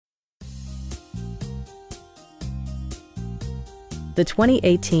the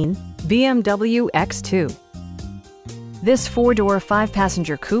 2018 BMW X2. This four-door,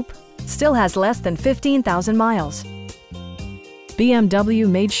 five-passenger coupe still has less than 15,000 miles. BMW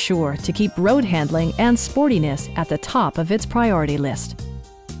made sure to keep road handling and sportiness at the top of its priority list.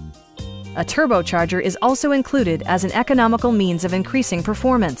 A turbocharger is also included as an economical means of increasing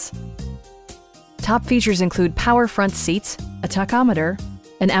performance. Top features include power front seats, a tachometer,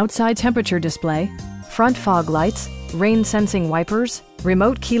 an outside temperature display, front fog lights, rain-sensing wipers,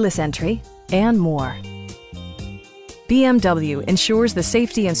 remote keyless entry, and more. BMW ensures the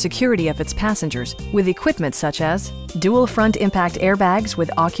safety and security of its passengers with equipment such as dual front impact airbags with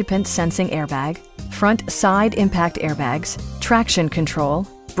occupant sensing airbag, front side impact airbags, traction control,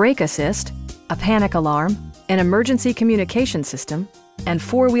 brake assist, a panic alarm, an emergency communication system, and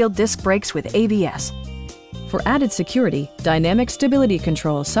four-wheel disc brakes with ABS. For added security, dynamic stability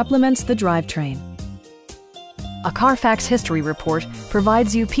control supplements the drivetrain. A Carfax history report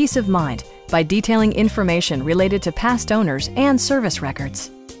provides you peace of mind by detailing information related to past owners and service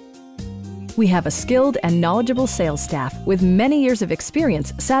records. We have a skilled and knowledgeable sales staff with many years of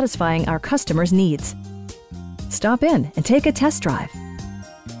experience satisfying our customers' needs. Stop in and take a test drive.